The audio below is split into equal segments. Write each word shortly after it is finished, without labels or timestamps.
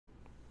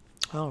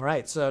All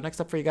right, so next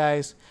up for you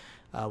guys,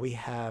 we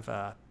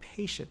have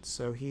Patience.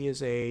 So he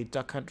is a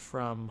duck hunt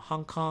from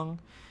Hong Kong.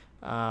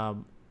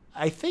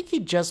 I think he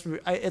just,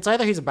 it's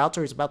either he's about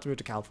to or he's about to move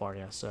to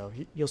California. So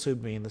he'll soon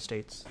be in the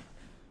States.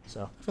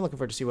 So I've been looking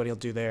forward to see what he'll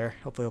do there.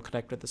 Hopefully he'll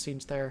connect with the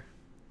scenes there.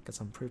 Get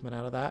some improvement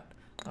out of that.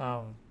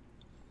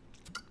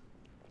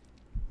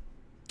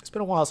 It's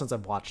been a while since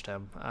I've watched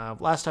him.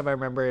 Last time I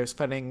remember he was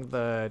fighting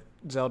the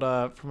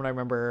Zelda, from what I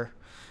remember,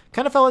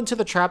 kind of fell into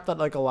the trap that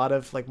like a lot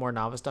of like more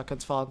novice duck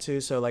hunts fall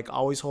into. So like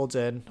always holds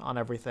in on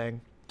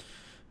everything.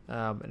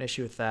 An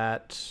issue with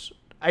that.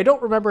 I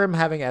don't remember him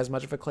having as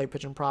much of a clay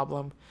pigeon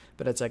problem,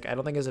 but it's like I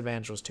don't think his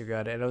advantage was too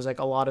good, and it was like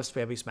a lot of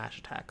spammy smash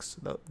attacks.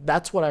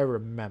 That's what I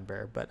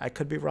remember, but I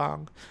could be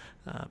wrong.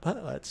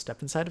 But let's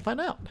step inside and find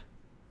out.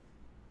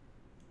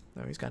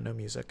 No, he's got no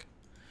music.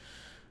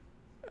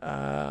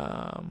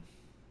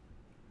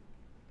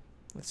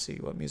 Let's see,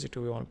 what music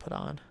do we want to put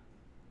on?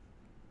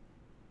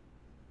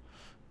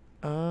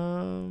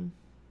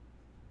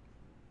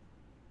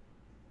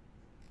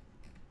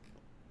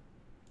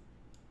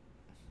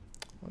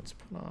 Let's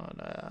put on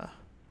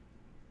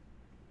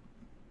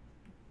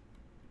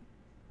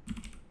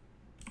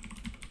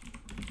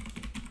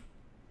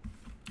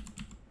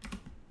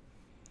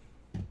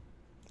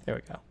there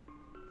we go.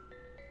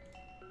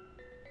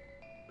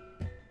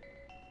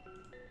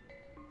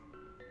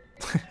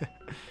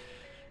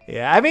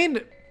 Yeah, I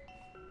mean,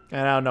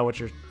 I don't know what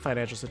your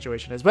financial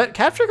situation is, but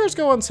cap triggers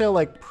go on sale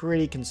like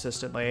pretty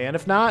consistently, and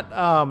if not,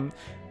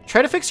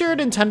 try to fix your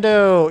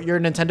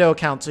Nintendo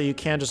account so you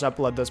can just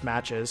upload those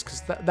matches,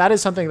 because that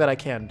is something that I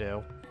can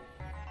do.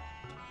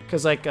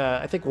 Because like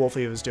I think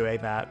Wolfie was doing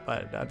that,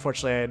 but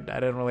unfortunately I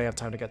didn't really have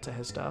time to get to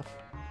his stuff.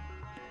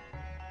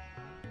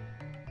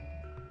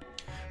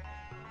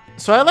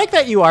 So I like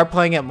that you are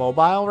playing it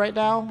mobile right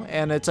now,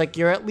 and it's like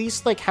you're at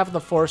least like have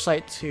the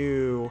foresight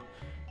to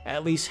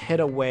at least hit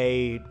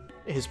away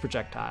his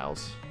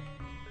projectiles.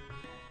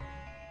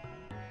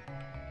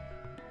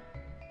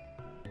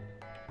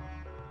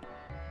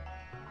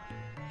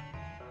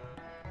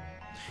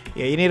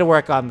 Yeah, you need to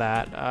work on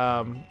that.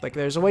 Like,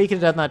 there's a way you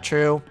could have done that,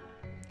 true.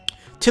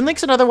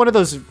 Tinlink's another one of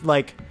those,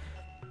 like,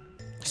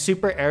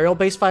 super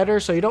aerial-based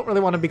fighters, so you don't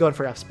really want to be going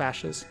for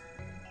F-smashes.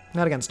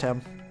 Not against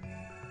him.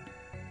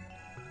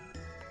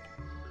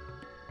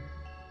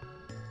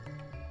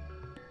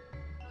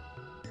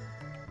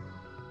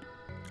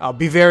 Oh,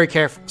 be very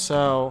careful.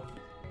 So,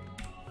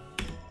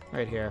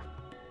 right here.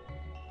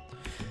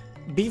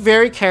 Be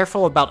very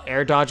careful about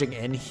air dodging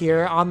in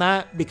here on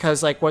that,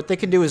 because like what they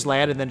can do is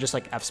land and then just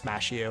like F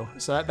smash you.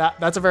 So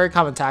that's a very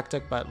common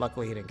tactic, but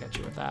luckily he didn't get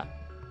you with that.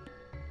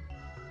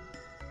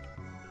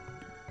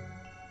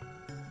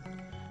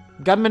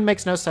 Gunman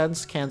makes no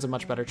sense. Can's a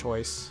much better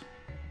choice.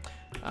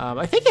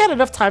 I think he had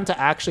enough time to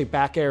actually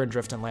back air and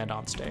drift and land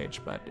on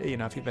stage, but you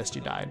know, if he missed,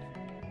 you died.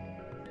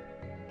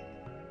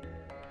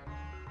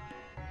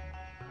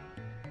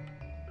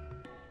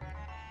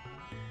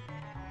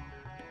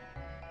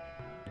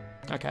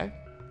 Okay.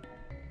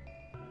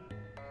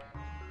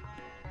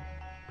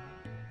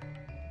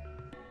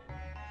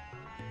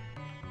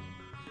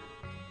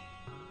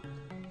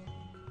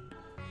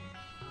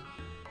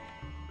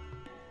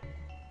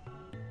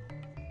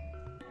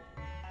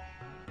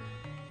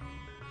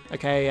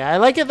 Okay, yeah, I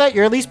like it that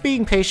you're at least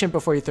being patient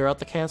before you throw out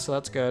the can, so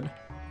that's good.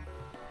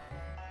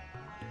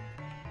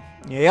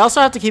 Yeah, you also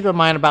have to keep in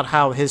mind about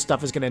how his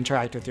stuff is going to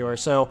interact with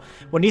yours. So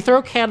when you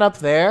throw can up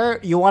there,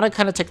 you want to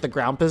kind of take the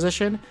ground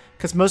position,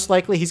 because most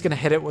likely he's going to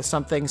hit it with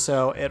something,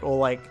 so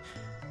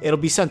it'll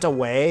be sent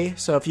away.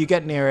 So if you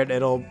get near it,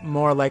 it'll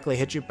more likely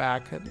hit you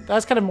back.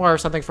 That's kind of more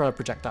something for a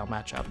projectile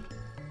matchup.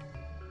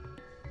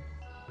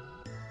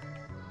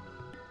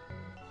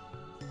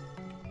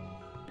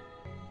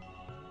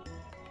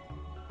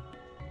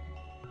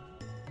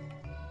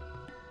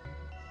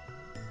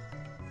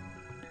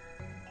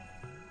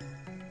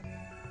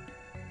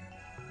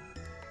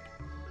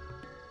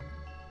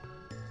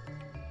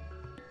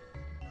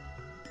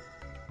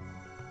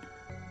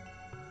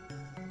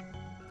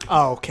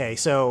 Oh, okay,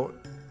 so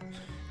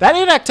that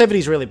inactivity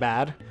is really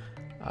bad.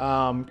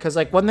 Because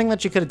like one thing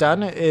that you could have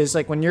done is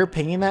like when you're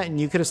pinging that, and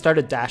you could have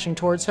started dashing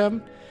towards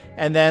him,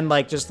 and then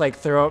like just like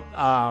throw,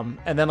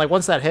 and then like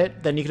once that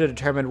hit, then you could have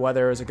determined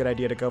whether it was a good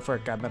idea to go for a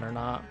gunman or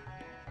not.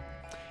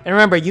 And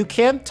remember, you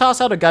can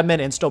toss out a gunman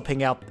and still ping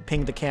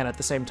the can at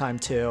the same time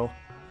too.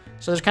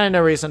 So there's kind of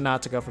no reason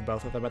not to go for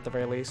both of them at the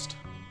very least.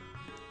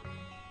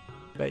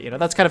 But you know,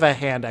 that's kind of a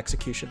hand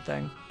execution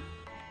thing.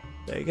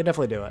 So you can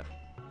definitely do it.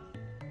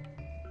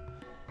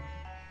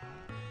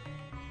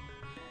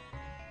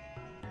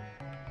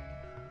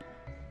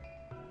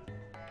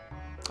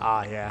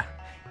 Ah, yeah.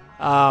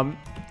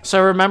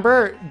 So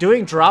remember,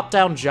 doing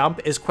drop-down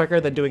jump is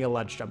quicker than doing a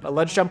ledge jump. A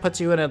ledge jump puts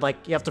you in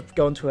like, you have to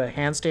go into a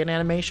handstand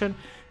animation,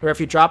 where if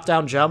you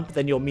drop-down jump,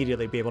 then you'll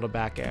immediately be able to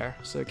back air.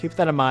 So keep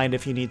that in mind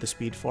if you need the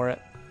speed for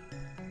it.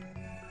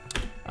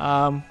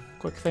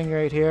 Quick thing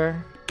right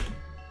here.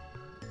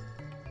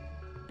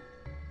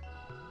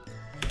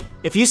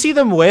 If you see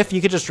them whiff,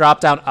 you could just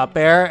drop down up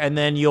air, and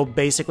then you'll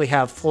basically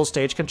have full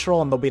stage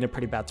control, and they'll be in a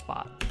pretty bad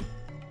spot.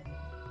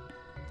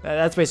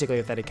 That's basically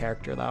with any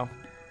character, though.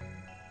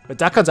 But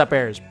Duck Hunt's up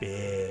air is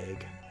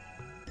big.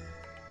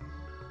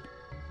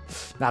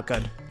 Not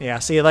good. Yeah,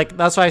 see, like,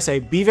 that's why I say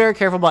be very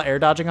careful about air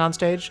dodging on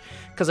stage.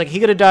 Because, like, he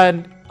could have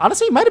done...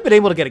 Honestly, he might have been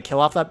able to get a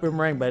kill off that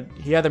boomerang, but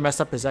he either messed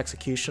up his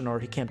execution or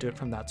he can't do it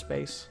from that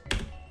space.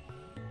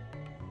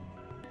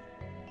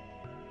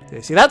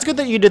 Okay, see, that's good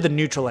that you did the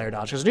neutral air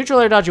dodge. Because neutral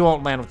air dodge, you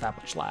won't land with that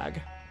much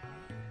lag.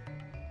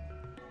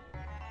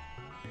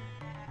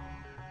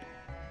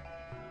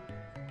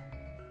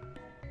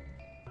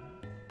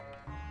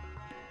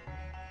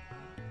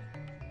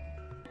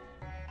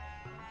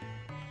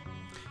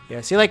 Yeah,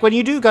 see, like, when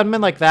you do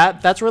gunman like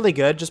that, that's really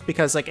good, just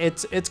because, like,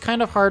 it's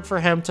kind of hard for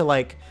him to,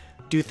 like,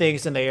 do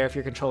things in the air if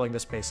you're controlling the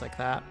space like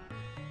that.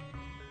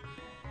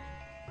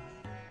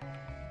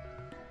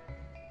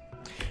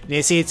 And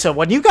you see, so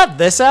when you got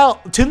this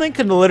out, Toon Link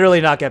can literally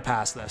not get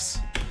past this.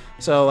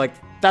 So, like,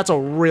 that's a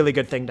really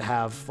good thing to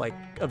have, like,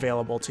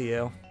 available to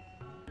you.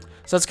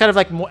 So it's kind of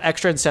like more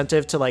extra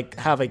incentive to like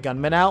have a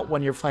gunman out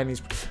when you're fighting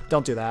these.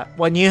 Don't do that.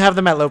 When you have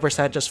them at low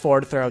percent, just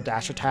forward throw,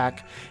 dash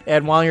attack.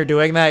 And while you're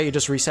doing that, you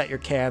just reset your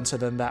can, so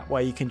then that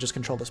way you can just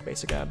control the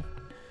space again.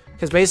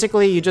 Because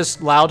basically you just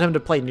allowed him to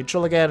play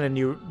neutral again, and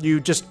you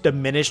just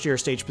diminished your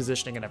stage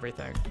positioning and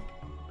everything.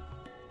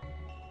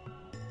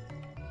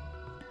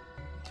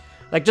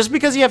 Like, just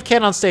because you have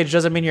can on stage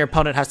doesn't mean your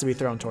opponent has to be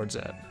thrown towards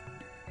it.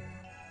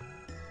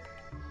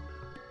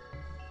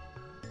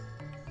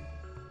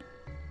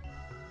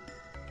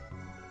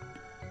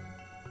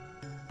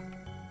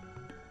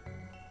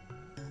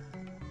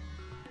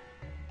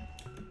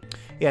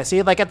 Yeah,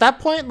 see, like, at that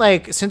point,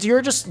 like, since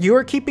you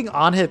were keeping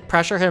on hit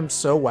pressure him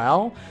so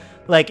well,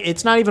 like,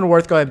 it's not even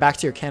worth going back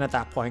to your can at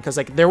that point, because,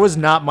 like, there was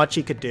not much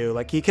he could do.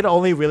 Like, he could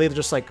only really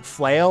just, like,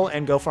 flail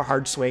and go for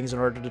hard swings in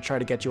order to try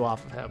to get you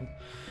off of him.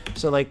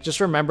 So, like,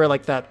 just remember,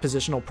 like, that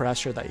positional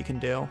pressure that you can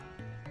do.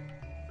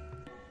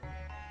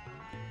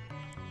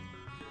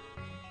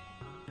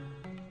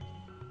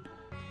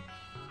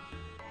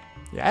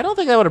 Yeah, I don't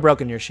think that would have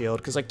broken your shield,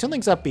 because, like, Toon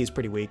Link's up B is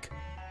pretty weak.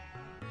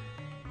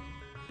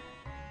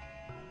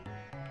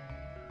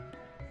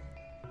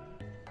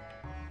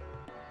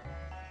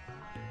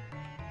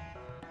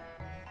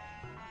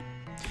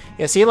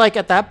 Yeah, see, like,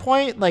 at that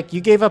point, like,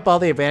 you gave up all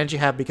the advantage you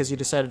have because you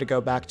decided to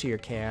go back to your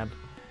can.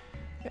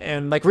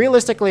 And, like,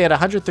 realistically, at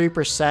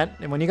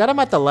 103%, and when you got him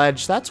at the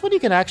ledge, that's when you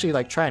can actually,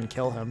 like, try and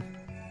kill him.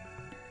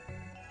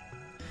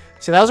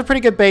 See, that was a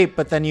pretty good bait,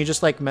 but then you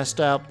just, like, messed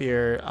up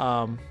your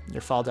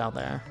fall down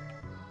there.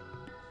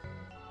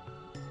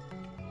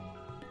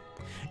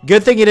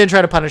 Good thing you didn't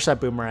try to punish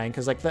that boomerang,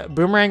 because, like, the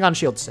boomerang on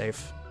shield's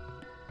safe.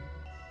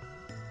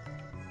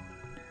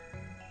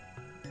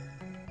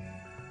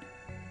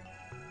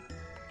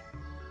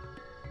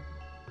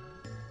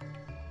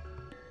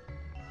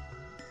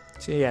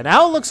 So yeah,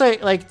 now it looks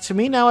like to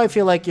me now I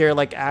feel like you're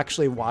like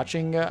actually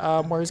watching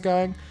where he's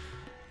going.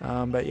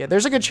 But yeah,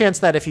 there's a good chance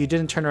that if you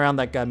didn't turn around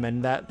that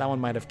gunman, that one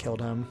might have killed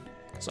him.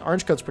 Because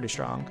orange coat's pretty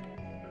strong.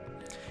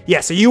 Yeah,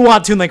 so you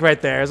want Toon Link right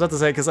there. I was about to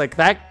say, because like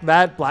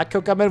that black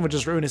coat gunman would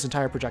just ruin his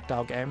entire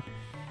projectile game.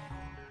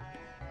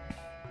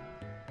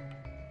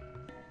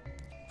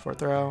 Fourth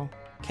throw,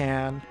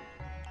 can.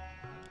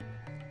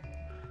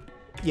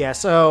 Yeah,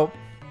 so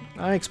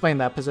let me explain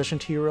that position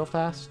to you real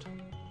fast.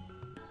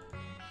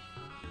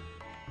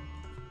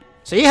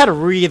 So you had a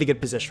really good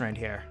position right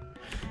here.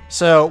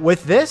 So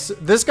with this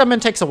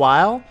gunman takes a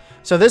while.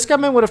 So this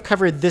gunman would have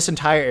covered this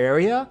entire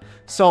area.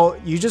 So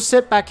you just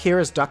sit back here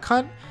as Duck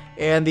Hunt,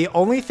 and the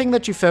only thing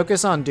that you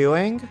focus on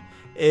doing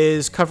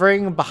is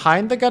covering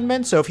behind the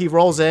gunman. So if he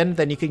rolls in,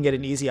 then you can get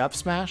an easy up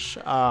smash.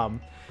 And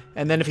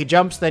then if he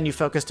jumps, then you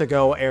focus to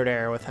go air to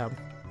air with him.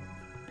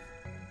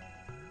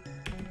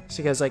 So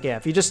because like, yeah,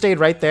 if you just stayed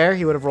right there,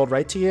 he would have rolled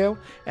right to you.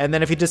 And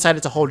then if he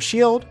decided to hold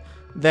shield,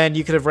 then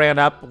you could have ran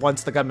up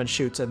once the gunman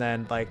shoots and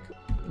then like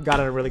got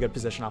in a really good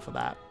position off of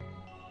that.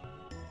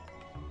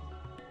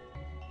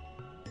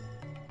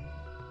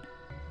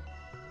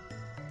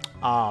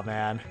 Oh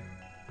man.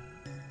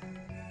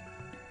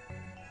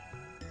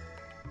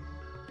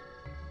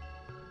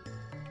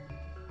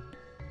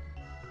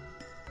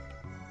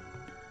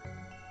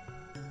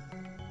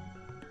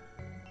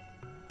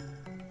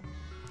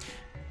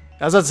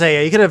 I was about to say,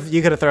 yeah, you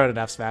could have thrown an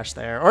F smash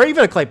there, or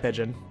even a clay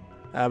pigeon.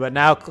 But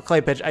now clay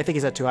pigeon, I think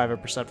he's at too high of a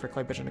percent for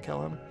clay pigeon to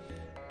kill him.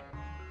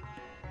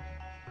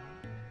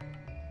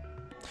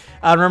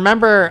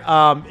 Remember,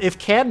 if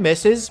can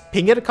misses,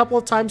 ping it a couple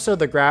of times so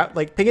the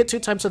ping it 2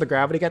 times so the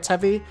gravity gets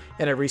heavy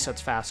and it resets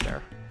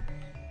faster.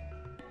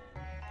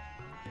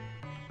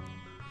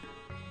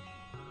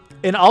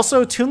 And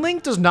also, Toon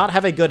Link does not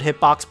have a good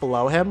hitbox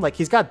below him. Like,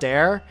 he's got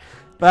dare,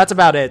 but that's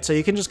about it. So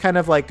you can just kind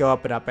of like go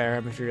up and up air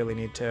him if you really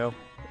need to.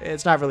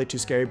 It's not really too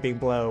scary being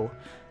below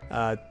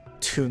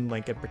Toon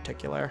Link in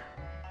particular.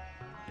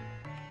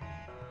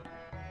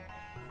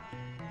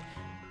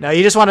 No,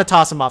 you just want to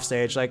toss him off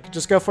stage. Like,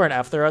 just go for an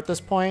F throw at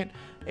this point.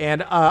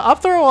 And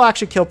up throw will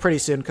actually kill pretty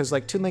soon because,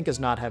 like, Toon Link is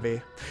not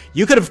heavy.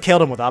 You could have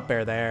killed him with up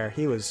air there.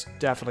 He was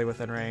definitely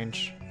within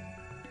range.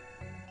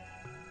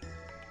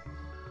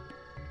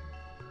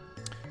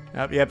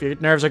 Yep, your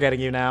nerves are getting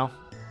you now.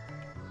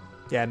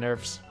 Yeah,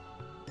 nerves.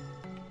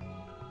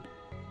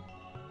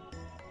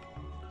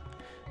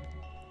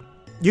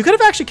 You could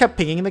have actually kept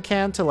pinging the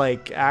can to,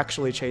 like,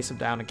 actually chase him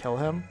down and kill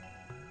him.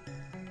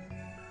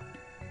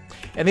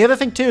 And the other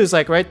thing, too, is,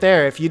 like, right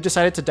there, if you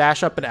decided to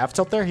dash up and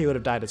F-tilt there, he would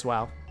have died as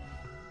well.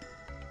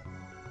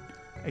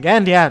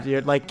 Again, yeah,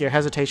 your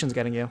hesitation's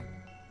getting you.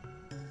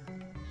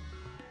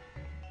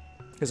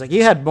 Because, like,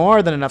 you had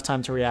more than enough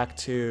time to react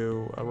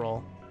to a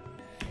roll.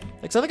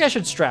 Like, something I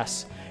should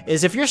stress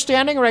is if you're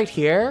standing right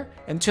here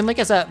and Tink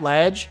is at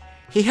ledge,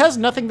 he has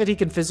nothing that he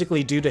can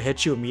physically do to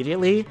hit you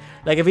immediately.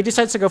 Like, if he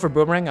decides to go for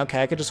boomerang,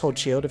 okay, I could just hold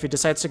shield. If he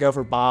decides to go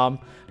for bomb,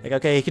 like,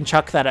 okay, he can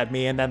chuck that at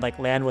me and then, like,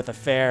 land with a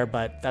fair,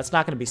 but that's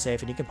not going to be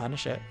safe and you can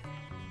punish it.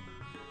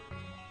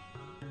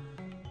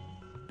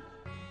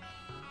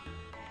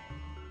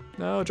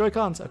 No,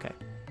 Joy-Cons. Okay.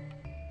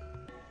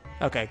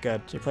 Okay,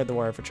 good. You played the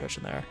Warrior of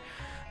Attrition there.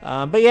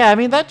 But yeah, I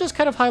mean, that just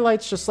kind of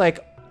highlights just,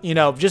 like, you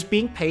know, just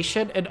being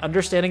patient and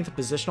understanding the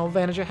positional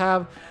advantage you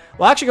have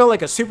will actually go,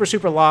 like, a super,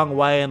 super long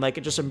way and,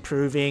 like, just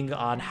improving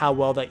on how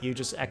well that you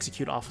just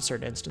execute off of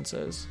certain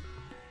instances.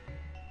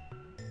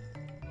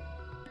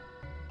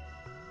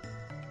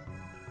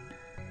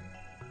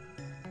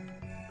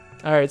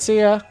 All right, see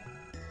ya.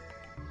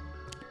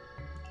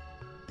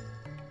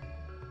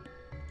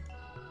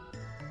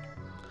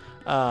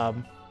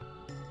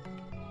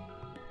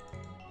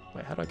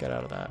 Wait, how do I get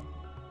out of that?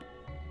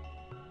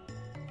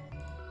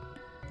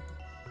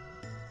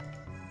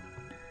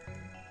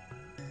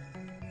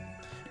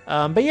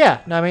 But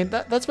yeah, no, I mean,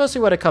 that's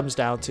mostly what it comes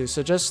down to.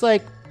 So just,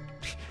 like,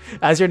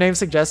 as your name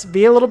suggests,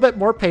 be a little bit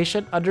more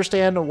patient,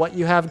 understand what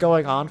you have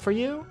going on for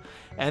you.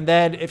 And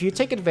then if you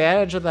take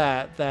advantage of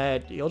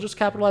that you'll just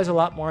capitalize a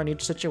lot more in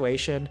each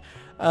situation.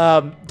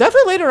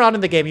 Definitely later on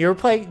in the game, you're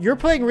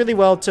playing really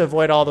well to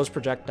avoid all those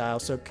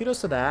projectiles. So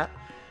kudos to that.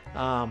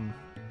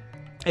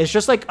 It's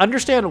just, like,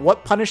 understand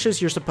what punishes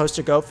you're supposed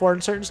to go for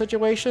in certain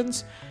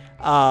situations.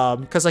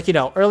 Because, like, you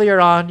know, earlier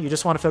on, you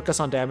just want to focus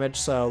on damage.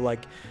 So,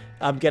 like,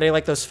 getting,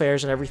 like, those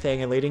fairs and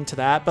everything and leading to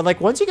that. But, like,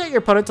 once you get your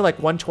opponent to, like,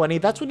 120,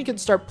 that's when you can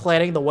start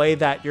planning the way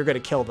that you're going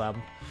to kill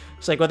them.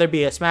 So, like, whether it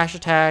be a smash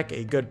attack,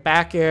 a good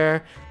back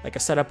air, like a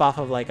setup off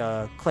of, like,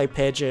 a clay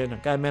pigeon, a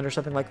gunman or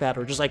something like that,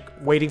 or just, like,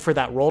 waiting for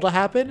that roll to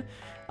happen,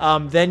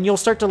 then you'll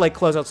start to, like,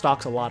 close out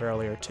stocks a lot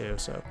earlier, too.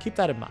 So keep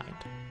that in mind.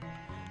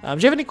 Do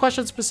you have any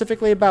questions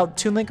specifically about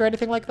Toon Link or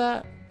anything like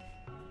that?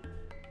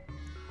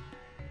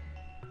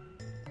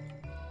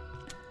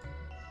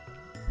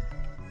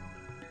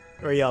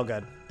 Or are you all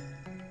good?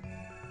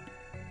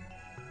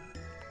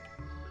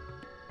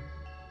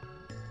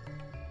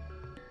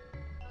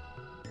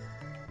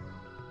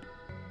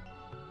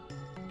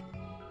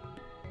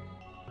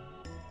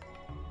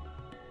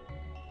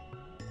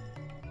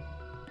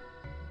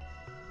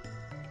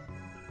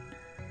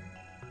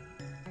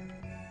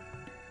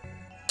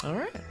 All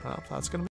right. Well, that's going to be